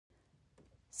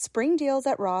Spring deals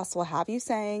at Ross will have you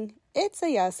saying, it's a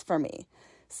yes for me.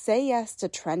 Say yes to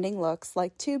trending looks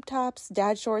like tube tops,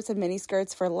 dad shorts, and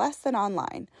miniskirts for less than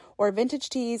online, or vintage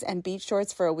tees and beach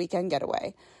shorts for a weekend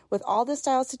getaway. With all the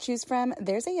styles to choose from,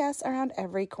 there's a yes around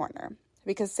every corner.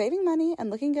 Because saving money and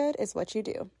looking good is what you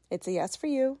do. It's a yes for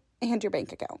you and your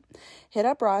bank account. Hit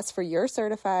up Ross for your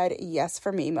certified yes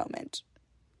for me moment.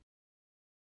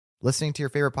 Listening to your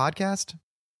favorite podcast?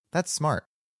 That's smart.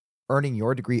 Earning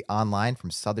your degree online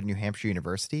from Southern New Hampshire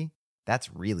University?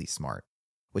 That's really smart.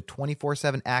 With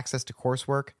 24/7 access to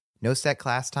coursework, no set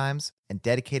class times, and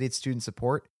dedicated student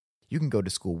support, you can go to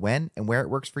school when and where it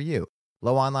works for you.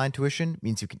 Low online tuition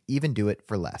means you can even do it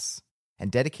for less. And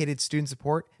dedicated student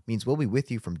support means we'll be with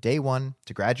you from day one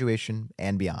to graduation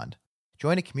and beyond.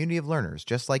 Join a community of learners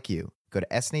just like you. Go to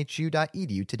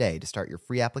snhu.edu today to start your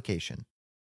free application.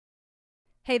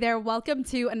 Hey there, welcome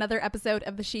to another episode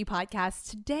of the She Podcast.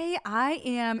 Today I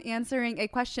am answering a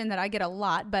question that I get a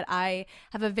lot, but I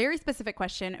have a very specific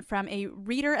question from a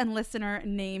reader and listener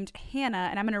named Hannah,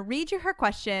 and I'm going to read you her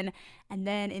question, and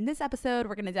then in this episode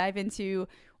we're going to dive into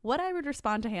what I would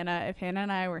respond to Hannah if Hannah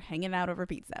and I were hanging out over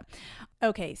pizza.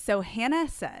 Okay, so Hannah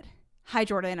said, "Hi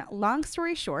Jordan, long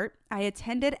story short, I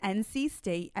attended NC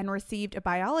State and received a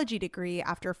biology degree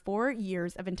after 4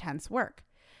 years of intense work.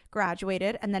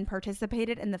 Graduated, and then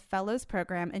participated in the Fellows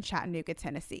Program in Chattanooga,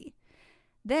 Tennessee.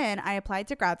 Then I applied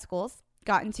to grad schools,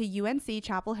 got into UNC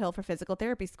Chapel Hill for physical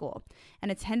therapy school,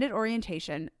 and attended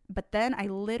orientation, but then I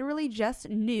literally just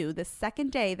knew the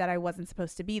second day that I wasn't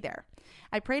supposed to be there.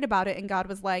 I prayed about it and God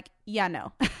was like, yeah,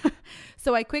 no.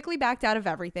 So I quickly backed out of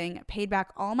everything, paid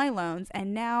back all my loans,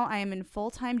 and now I am in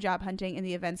full-time job hunting in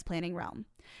the events planning realm.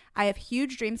 I have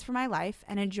huge dreams for my life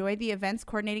and enjoy the events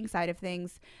coordinating side of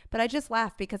things, but I just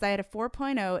laugh because I had a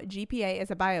 4.0 GPA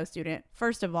as a bio student.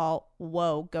 First of all,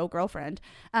 whoa, go girlfriend.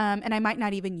 And I might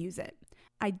not even use it.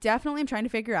 I definitely am trying to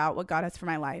figure out what God has for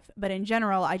my life, but in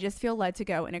general, I just feel led to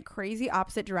go in a crazy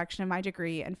opposite direction of my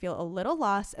degree and feel a little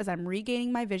lost as I'm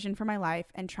regaining my vision for my life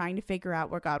and trying to figure out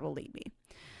where God will lead me."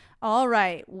 All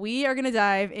right, we are going to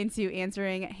dive into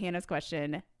answering Hannah's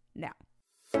question now.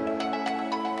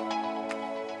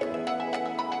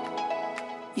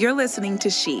 You're listening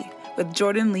to She with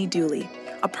Jordan Lee Dooley,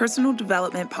 a personal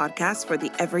development podcast for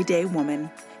the everyday woman.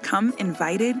 Come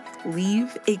invited,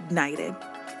 leave ignited.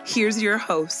 Here's your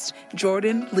host,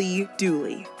 Jordan Lee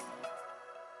Dooley.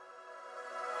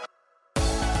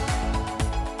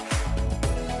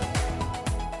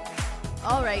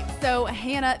 All right. So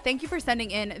Hannah, thank you for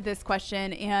sending in this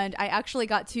question. And I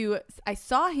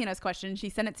saw Hannah's question. She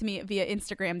sent it to me via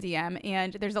Instagram DM,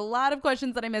 and there's a lot of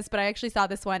questions that I missed, but I actually saw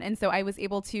this one. And so I was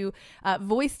able to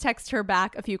voice text her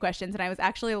back a few questions. And I was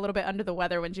actually a little bit under the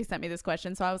weather when she sent me this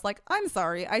question. So I was like, I'm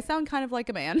sorry. I sound kind of like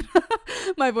a man.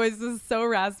 My voice was so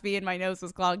raspy and my nose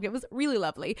was clogged. It was really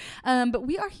lovely. But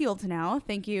we are healed now.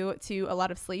 Thank you to a lot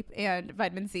of sleep and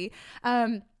vitamin C.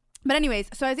 But anyways,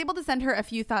 so I was able to send her a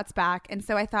few thoughts back. And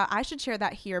so I thought I should share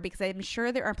that here because I'm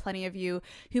sure there are plenty of you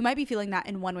who might be feeling that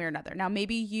in one way or another. Now,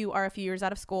 maybe you are a few years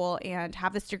out of school and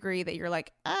have this degree that you're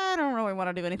like, I don't really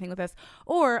want to do anything with this.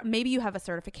 Or maybe you have a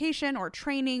certification or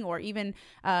training or even,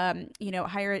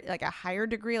 higher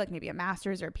degree, like maybe a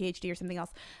master's or a PhD or something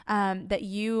else that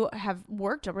you have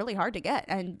worked really hard to get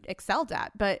and excelled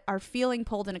at, but are feeling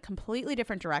pulled in a completely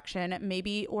different direction,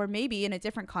 maybe in a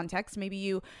different context. Maybe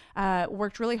you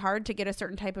worked really hard to get a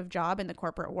certain type of job in the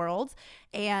corporate world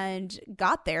and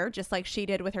got there just like she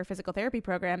did with her physical therapy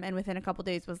program, and within a couple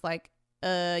days was like,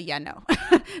 yeah, no,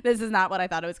 this is not what I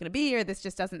thought it was going to be, or this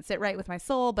just doesn't sit right with my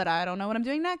soul, but I don't know what I'm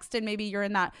doing next. And maybe you're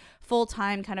in that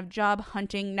full-time kind of job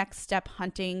hunting, next step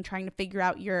hunting, trying to figure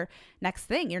out your next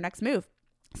thing, your next move.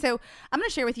 So I'm going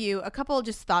to share with you a couple of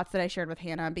just thoughts that I shared with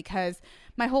Hannah, because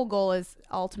my whole goal is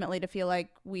ultimately to feel like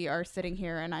we are sitting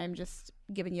here and I'm just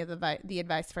giving you the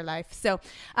advice for life. So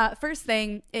first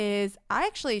thing is, I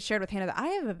actually shared with Hannah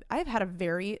that I've had a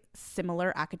very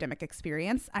similar academic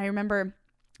experience. I remember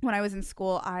when I was in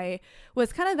school, I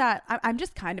was kind of I'm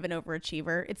just kind of an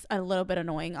overachiever. It's a little bit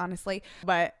annoying, honestly,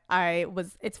 but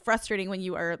it's frustrating when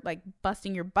you are like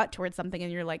busting your butt towards something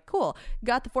and you're like, cool,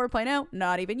 got the 4.0,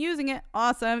 not even using it.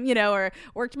 Awesome. Or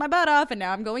worked my butt off and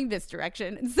now I'm going this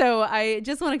direction. So I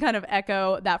just want to kind of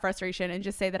echo that frustration and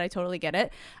just say that I totally get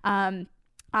it.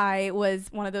 I was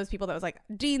one of those people that was like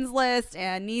Dean's List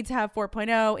and need to have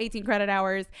 4.0, 18 credit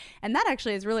hours. And that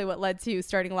actually is really what led to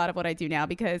starting a lot of what I do now,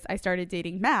 because I started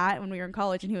dating Matt when we were in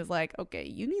college and he was like, okay,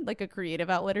 you need like a creative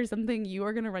outlet or something. You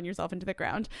are going to run yourself into the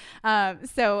ground.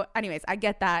 So anyways, I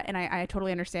get that. And I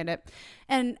totally understand it.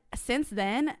 And since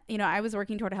then, I was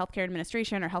working toward a healthcare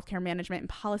administration or healthcare management and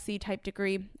policy type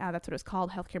degree. That's what it was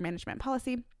called, healthcare management and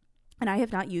policy. and I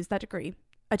have not used that degree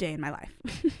a day in my life.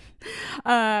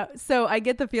 So I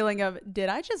get the feeling of, did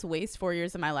I just waste 4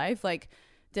 years of my life? Like,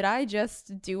 did I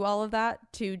just do all of that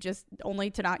to just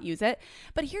only to not use it?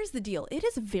 But here's the deal. It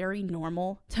is very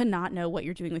normal to not know what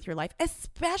you're doing with your life,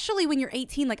 especially when you're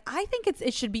 18. Like, I think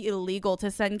it should be illegal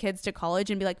to send kids to college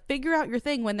and be like, figure out your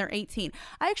thing when they're 18.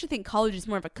 I actually think college is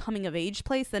more of a coming of age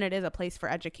place than it is a place for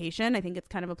education. I think it's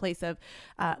kind of a place of,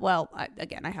 I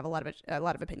have a lot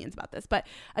of opinions about this, but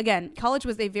again, college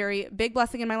was a very big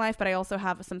blessing in my life, but I also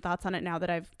have some thoughts on it now that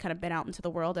I've kind of been out into the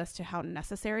world as to how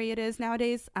necessary it is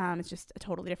nowadays. It's just a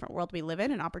totally different world we live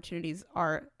in, and opportunities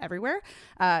are everywhere,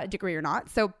 degree or not.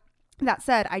 So that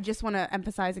said, I just want to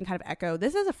emphasize and kind of echo,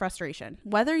 this is a frustration.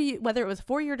 Whether it was a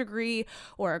 4-year degree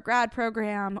or a grad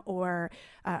program or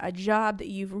a job that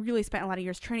you've really spent a lot of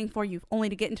years training for, you've only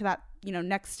to get into that,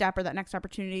 next step or that next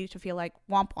opportunity to feel like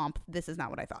womp womp, this is not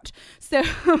what I thought. So,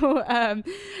 I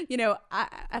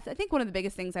think one of the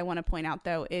biggest things I want to point out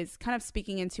though is kind of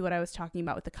speaking into what I was talking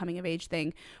about with the coming of age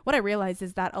thing. What I realized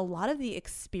is that a lot of the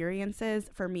experiences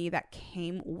for me that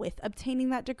came with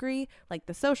obtaining that degree, like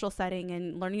the social setting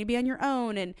and learning to be on your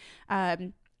own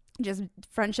and, just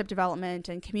friendship development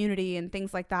and community and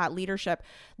things like that, leadership,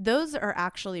 those are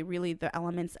actually really the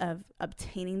elements of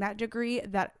obtaining that degree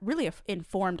that really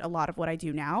informed a lot of what I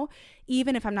do now,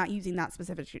 even if I'm not using that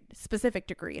specific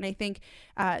degree. And I think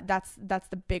that's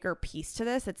the bigger piece to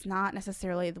this. It's not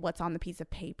necessarily what's on the piece of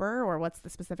paper or what's the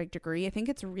specific degree. I think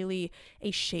it's really a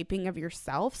shaping of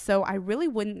yourself. So I really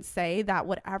wouldn't say that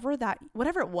whatever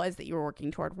it was that you were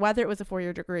working toward, whether it was a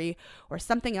 4-year degree or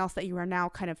something else that you are now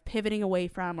kind of pivoting away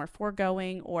from or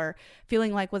foregoing or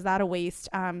feeling like, was that a waste?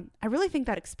 I really think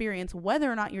that experience, whether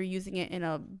or not you're using it in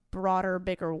a broader,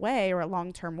 bigger way or a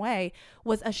long-term way,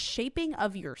 was a shaping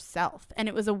of yourself. And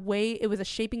it was a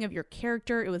shaping of your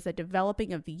character. It was a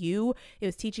developing of you. It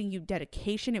was teaching you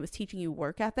dedication. It was teaching you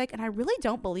work ethic. And I really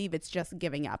don't believe it's just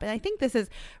giving up. And I think this is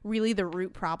really the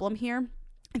root problem here.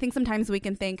 I think sometimes we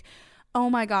can think, oh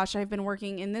my gosh, I've been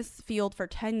working in this field for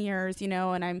 10 years,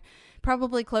 and I'm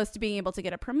probably close to being able to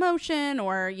get a promotion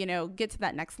or, get to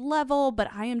that next level, but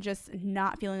I am just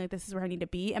not feeling like this is where I need to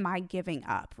be. Am I giving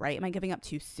up, right? Am I giving up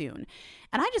too soon?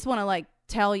 And I just want to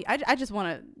tell you, I just want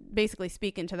to basically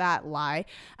speak into that lie.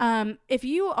 If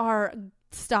you are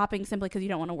stopping simply because you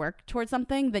don't want to work towards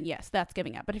something, then yes, that's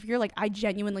giving up. But if you're like, I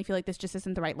genuinely feel like this just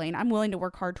isn't the right lane, I'm willing to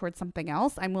work hard towards something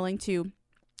else. I'm willing to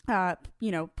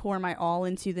pour my all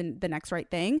into the next right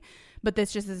thing, but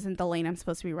this just isn't the lane I'm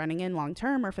supposed to be running in long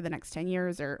term or for the next 10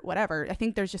 years or whatever. I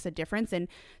think there's just a difference in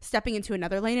stepping into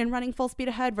another lane and running full speed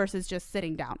ahead versus just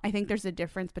sitting down. I think there's a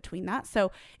difference between that.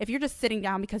 So if you're just sitting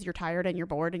down because you're tired and you're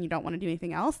bored and you don't want to do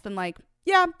anything else, then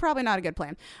yeah, probably not a good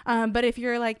plan. But if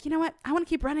you're like, you know what, I want to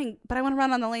keep running, but I want to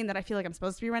run on the lane that I feel like I'm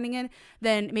supposed to be running in,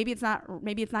 then maybe it's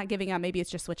not giving up. Maybe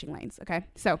it's just switching lanes. Okay.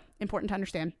 So important to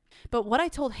understand. But what I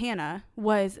told Hannah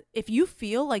was, if you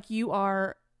feel like you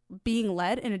are being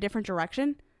led in a different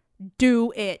direction,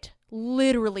 do it.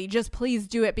 Literally, just please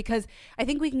do it, because I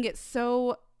think we can get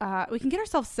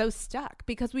ourselves so stuck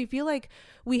because we feel like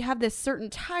we have this certain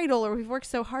title or we've worked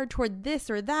so hard toward this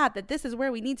or that this is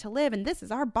where we need to live and this is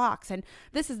our box and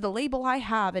this is the label I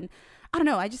have. And I don't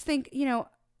know, I just think,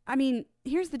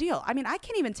 here's the deal. I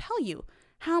can't even tell you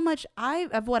how much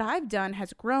of what I've done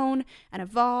has grown and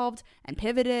evolved and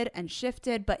pivoted and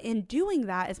shifted. But in doing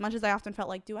that, as much as I often felt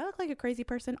like, do I look like a crazy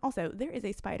person? Also, there is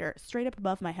a spider straight up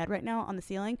above my head right now on the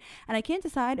ceiling, and I can't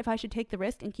decide if I should take the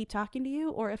risk and keep talking to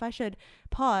you or if I should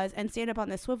pause and stand up on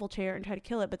this swivel chair and try to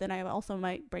kill it, but then I also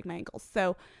might break my ankles.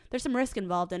 So there's some risk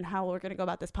involved in how we're going to go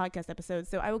about this podcast episode.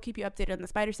 So I will keep you updated on the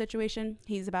spider situation.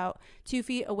 He's about 2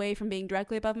 feet away from being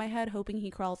directly above my head, hoping he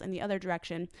crawls in the other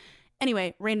direction.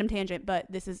 Anyway, random tangent, but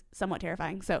this is somewhat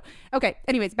terrifying. So, okay.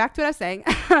 Anyways, back to what I was saying.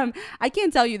 I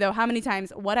can't tell you though how many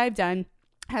times what I've done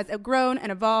has grown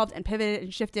and evolved and pivoted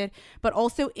and shifted, but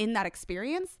also in that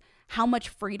experience, how much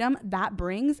freedom that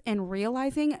brings, and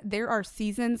realizing there are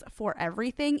seasons for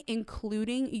everything,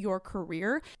 including your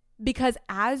career. Because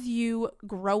as you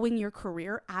grow in your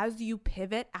career, as you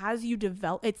pivot, as you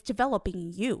develop, it's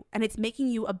developing you and it's making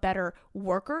you a better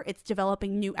worker. It's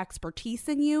developing new expertise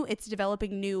in you. It's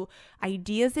developing new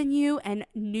ideas in you and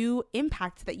new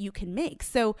impacts that you can make.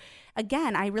 So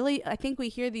again, I think we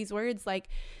hear these words like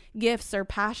gifts or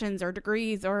passions or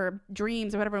degrees or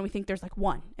dreams or whatever, and we think there's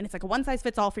one, and it's like a one size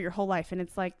fits all for your whole life. And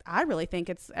it's like, I really think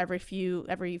it's every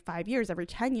 5 years, every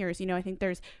 10 years, I think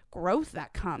there's growth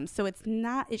that comes. So it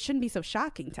shouldn't be so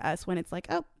shocking to us when it's like,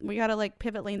 oh, we got to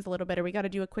pivot lanes a little bit, or we got to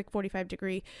do a quick 45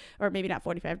 degree, or maybe not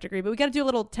 45 degree, but we got to do a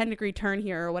little 10 degree turn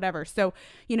here or whatever. So,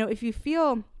 if you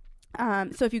feel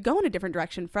So if you go in a different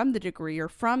direction from the degree or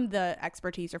from the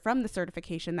expertise or from the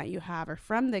certification that you have or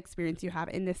from the experience you have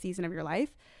in this season of your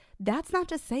life, that's not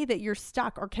to say that you're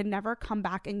stuck or can never come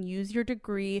back and use your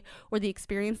degree or the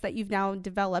experience that you've now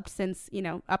developed since,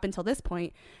 up until this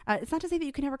point. It's not to say that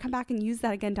you can never come back and use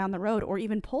that again down the road or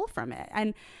even pull from it.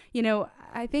 And,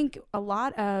 I think a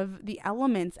lot of the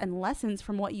elements and lessons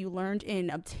from what you learned in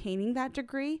obtaining that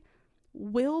degree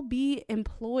will be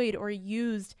employed or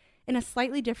used in a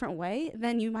slightly different way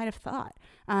than you might have thought.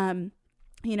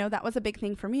 That was a big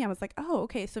thing for me. I was like, oh,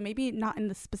 okay, so maybe not in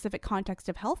the specific context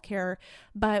of healthcare,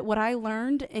 but what I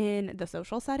learned in the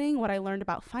social setting, what I learned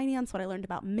about finance, what I learned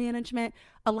about management,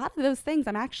 a lot of those things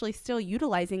I'm actually still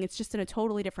utilizing. It's just in a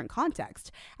totally different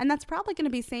context. And that's probably going to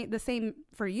be the same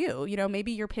for you.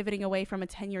 Maybe you're pivoting away from a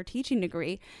 10-year teaching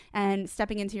degree and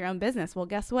stepping into your own business. Well,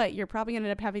 guess what? You're probably going to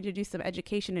end up having to do some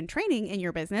education and training in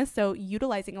your business. So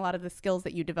utilizing a lot of the skills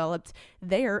that you developed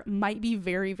there might be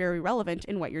very, very relevant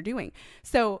in what you're doing.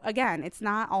 So again, it's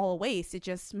not all a waste. It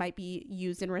just might be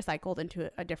used and recycled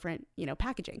into a different,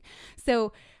 packaging.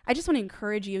 So I just want to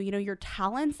encourage you, your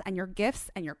talents and your gifts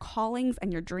and your callings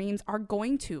and your dreams are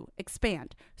going to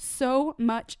expand so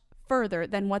much further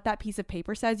than what that piece of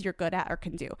paper says you're good at or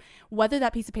can do. Whether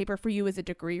that piece of paper for you is a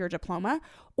degree or diploma,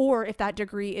 or if that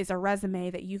degree is a resume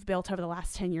that you've built over the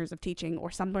last 10 years of teaching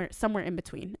or somewhere in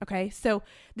between. Okay. So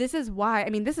this is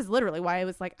literally why I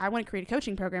was like, I want to create a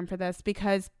coaching program for this,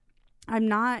 because I'm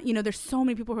not, there's so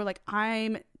many people who are like,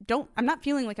 I'm not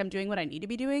feeling like I'm doing what I need to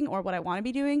be doing or what I want to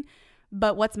be doing,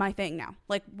 but what's my thing now?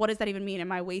 Like, what does that even mean?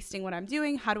 Am I wasting what I'm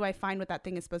doing? How do I find what that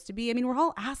thing is supposed to be? I mean, we're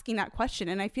all asking that question,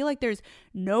 and I feel like there's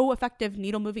no effective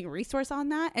needle moving resource on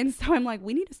that. And so I'm like,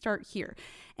 we need to start here.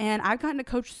 And I've gotten to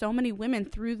coach so many women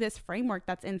through this framework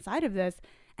that's inside of this.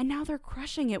 And now they're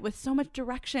crushing it with so much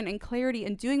direction and clarity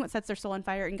and doing what sets their soul on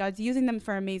fire. And God's using them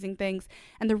for amazing things.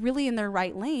 And they're really in their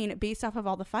right lane based off of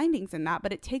all the findings in that.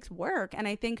 But it takes work. And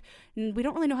I think we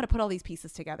don't really know how to put all these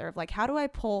pieces together of like, how do I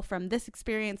pull from this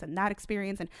experience and that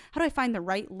experience? And how do I find the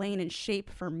right lane and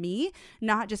shape for me?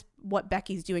 Not just what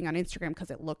Becky's doing on Instagram because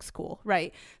it looks cool,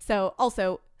 right? So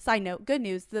also, side note, good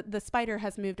news, the spider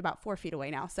has moved about 4 feet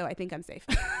away now, so I think I'm safe.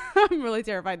 I'm really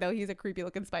terrified, though. He's a creepy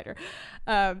looking spider.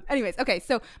 Anyways, okay,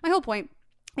 so my whole point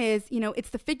is, it's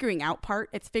the figuring out part.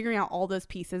 It's figuring out all those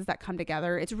pieces that come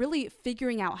together. It's really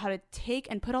figuring out how to take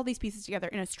and put all these pieces together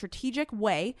in a strategic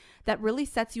way that really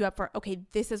sets you up for, okay,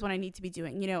 this is what I need to be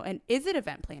doing, and is it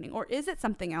event planning or is it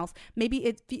something else? Maybe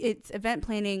it's event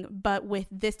planning, but with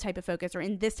this type of focus or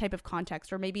in this type of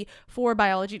context, or maybe for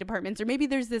biology departments, or maybe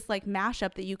there's this like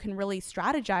mashup that you can really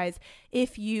strategize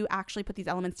if you actually put these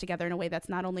elements together in a way that's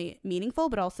not only meaningful,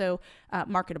 but also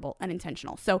marketable and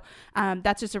intentional. So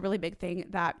that's just a really big thing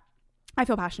that I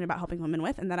feel passionate about helping women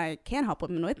with, and that I can help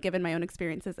women with given my own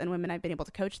experiences and women I've been able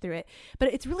to coach through it. But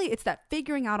it's that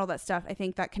figuring out all that stuff. I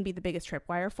think that can be the biggest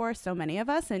tripwire for so many of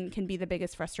us and can be the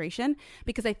biggest frustration,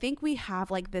 because I think we have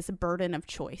like this burden of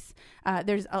choice.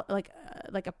 There's like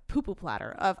a poo-poo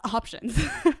platter of options.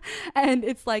 And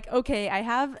it's like, okay, I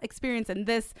have experience in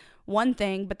this one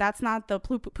thing, but that's not the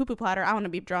poo-poo platter I want to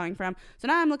be drawing from. So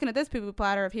now I'm looking at this poo-poo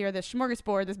platter of here, this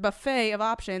smorgasbord, this buffet of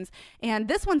options, and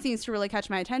this one seems to really catch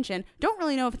my attention. Don't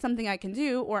really know if it's something I can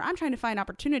do, or I'm trying to find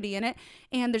opportunity in it.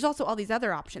 And there's also all these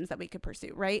other options that we could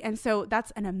pursue, right? And so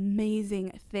that's an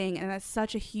amazing thing, and that's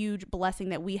such a huge blessing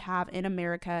that we have in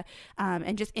America,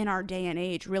 and just in our day and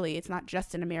age. Really, it's not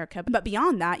just in America, but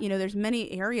beyond that, there's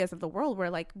many areas of the world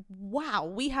where like, wow,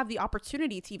 we have the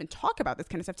opportunity to even talk about this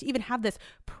kind of stuff, to even have this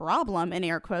problem, in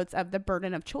air quotes, of the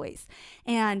burden of choice.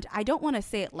 And I don't want to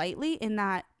say it lightly, in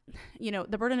that,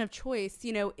 the burden of choice,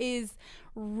 is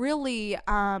really,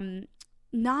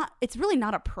 it's really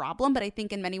not a problem, but I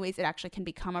think in many ways it actually can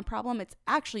become a problem. It's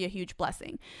actually a huge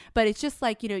blessing, but it's just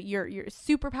like, your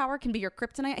superpower can be your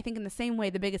kryptonite. I think in the same way,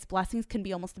 the biggest blessings can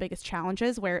be almost the biggest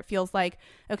challenges, where it feels like,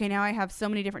 okay, now I have so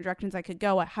many different directions I could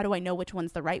go. How do I know which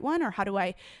one's the right one? Or how do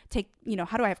I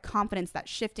how do I have confidence that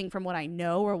shifting from what I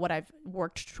know or what I've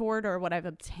worked toward or what I've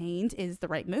obtained is the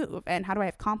right move? And how do I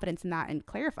have confidence in that and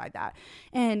clarify that?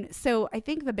 And so I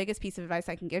think the biggest piece of advice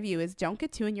I can give you is don't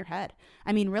get too in your head.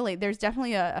 I mean, really, there's definitely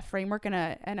a framework and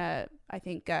a I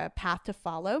think a path to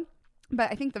follow. But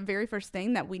I think the very first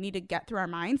thing that we need to get through our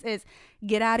minds is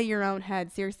get out of your own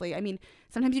head. Seriously. I mean,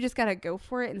 sometimes you just got to go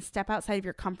for it and step outside of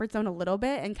your comfort zone a little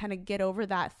bit and kind of get over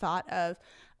that thought of,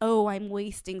 oh, I'm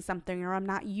wasting something, or I'm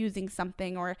not using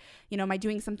something, or, am I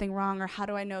doing something wrong, or how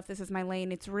do I know if this is my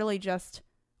lane? It's really just,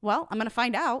 Well, I'm going to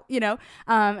find out,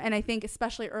 and I think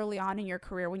especially early on in your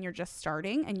career when you're just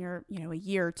starting and you're, a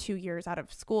year or 2 years out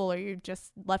of school, or you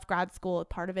just left grad school,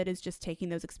 part of it is just taking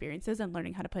those experiences and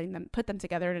learning how to put them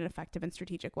together in an effective and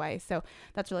strategic way. So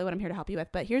that's really what I'm here to help you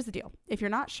with. But here's the deal. If you're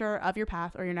not sure of your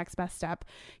path or your next best step,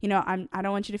 I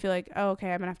don't want you to feel like, oh,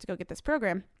 okay, I'm going to have to go get this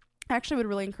program. I actually would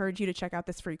really encourage you to check out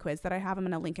this free quiz that I have. I'm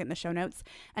going to link it in the show notes,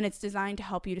 and it's designed to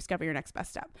help you discover your next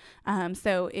best step.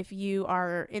 So if you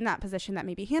are in that position that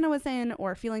maybe Hannah was in,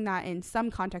 or feeling that in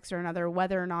some context or another,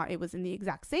 whether or not it was in the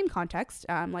exact same context,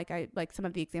 like some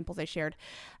of the examples I shared,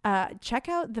 check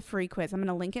out the free quiz. I'm going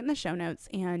to link it in the show notes,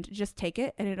 and just take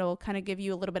it, and it'll kind of give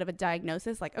you a little bit of a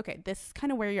diagnosis, like, okay, this is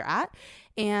kind of where you're at,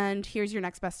 and here's your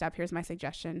next best step. Here's my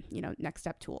suggestion, next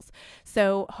step tools.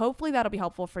 So hopefully that'll be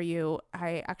helpful for you.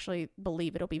 I actually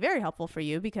believe it'll be very helpful for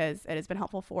you because it has been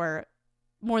helpful for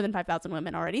more than 5,000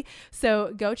 women already.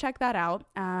 So go check that out.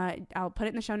 I'll put it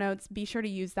in the show notes. Be sure to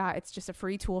use that. It's just a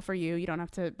free tool for you. You don't have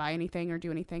to buy anything or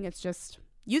do anything. It's just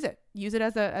use it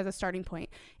as a starting point.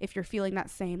 If you're feeling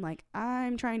that same, like,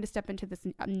 I'm trying to step into this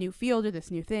new field or this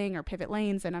new thing or pivot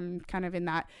lanes, and I'm kind of in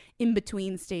that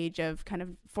in-between stage of kind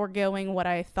of foregoing what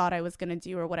I thought I was going to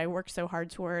do or what I worked so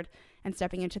hard toward and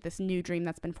stepping into this new dream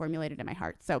that's been formulated in my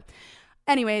heart. So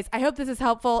anyways, I hope this is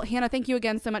helpful. Hannah, thank you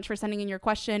again so much for sending in your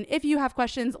question. If you have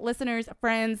questions, listeners,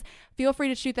 friends, feel free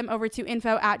to shoot them over to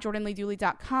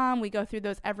info@jordanleedooley.com. We go through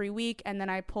those every week, and then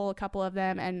I pull a couple of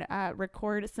them and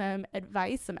record some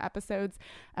advice, some episodes,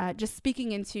 just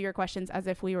speaking into your questions as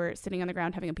if we were sitting on the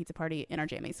ground having a pizza party in our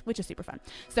jammies, which is super fun.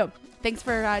 So thanks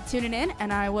for tuning in,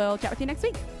 and I will chat with you next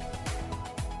week.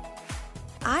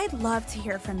 I'd love to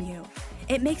hear from you.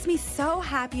 It makes me so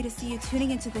happy to see you tuning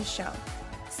into this show.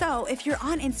 So if you're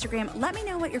on Instagram, let me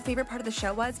know what your favorite part of the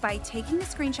show was by taking a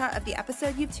screenshot of the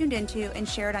episode you've tuned into and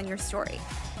share it on your story.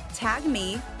 Tag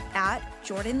me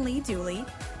 @JordanLeeDooley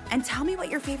and tell me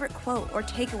what your favorite quote or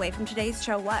takeaway from today's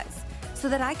show was, so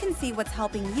that I can see what's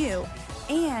helping you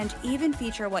and even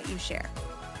feature what you share.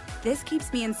 This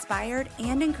keeps me inspired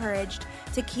and encouraged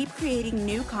to keep creating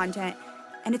new content,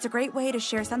 and it's a great way to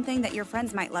share something that your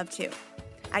friends might love too.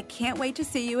 I can't wait to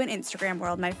see you in Instagram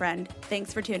world, my friend.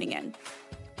 Thanks for tuning in.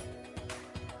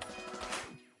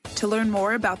 To learn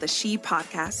more about the She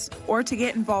Podcast or to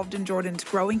get involved in Jordan's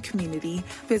growing community,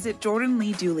 visit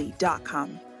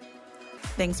jordanleedooley.com.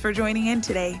 Thanks for joining in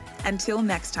today. Until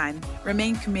next time,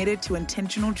 remain committed to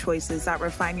intentional choices that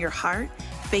refine your heart,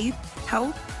 faith,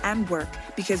 health, and work,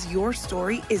 because your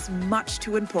story is much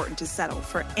too important to settle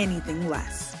for anything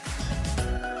less.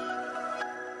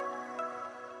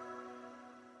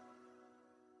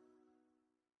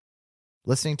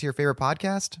 Listening to your favorite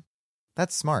podcast?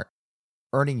 That's smart.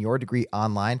 Earning your degree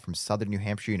online from Southern New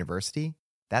Hampshire University?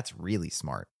 That's really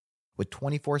smart. With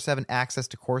 24/7 access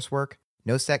to coursework,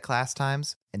 no set class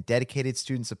times, and dedicated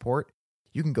student support,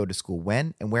 you can go to school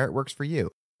when and where it works for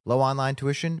you. Low online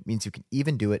tuition means you can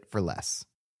even do it for less.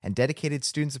 And dedicated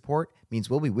student support means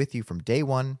we'll be with you from day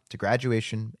one to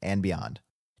graduation and beyond.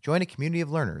 Join a community of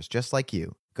learners just like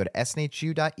you. Go to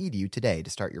snhu.edu today to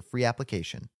start your free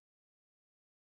application.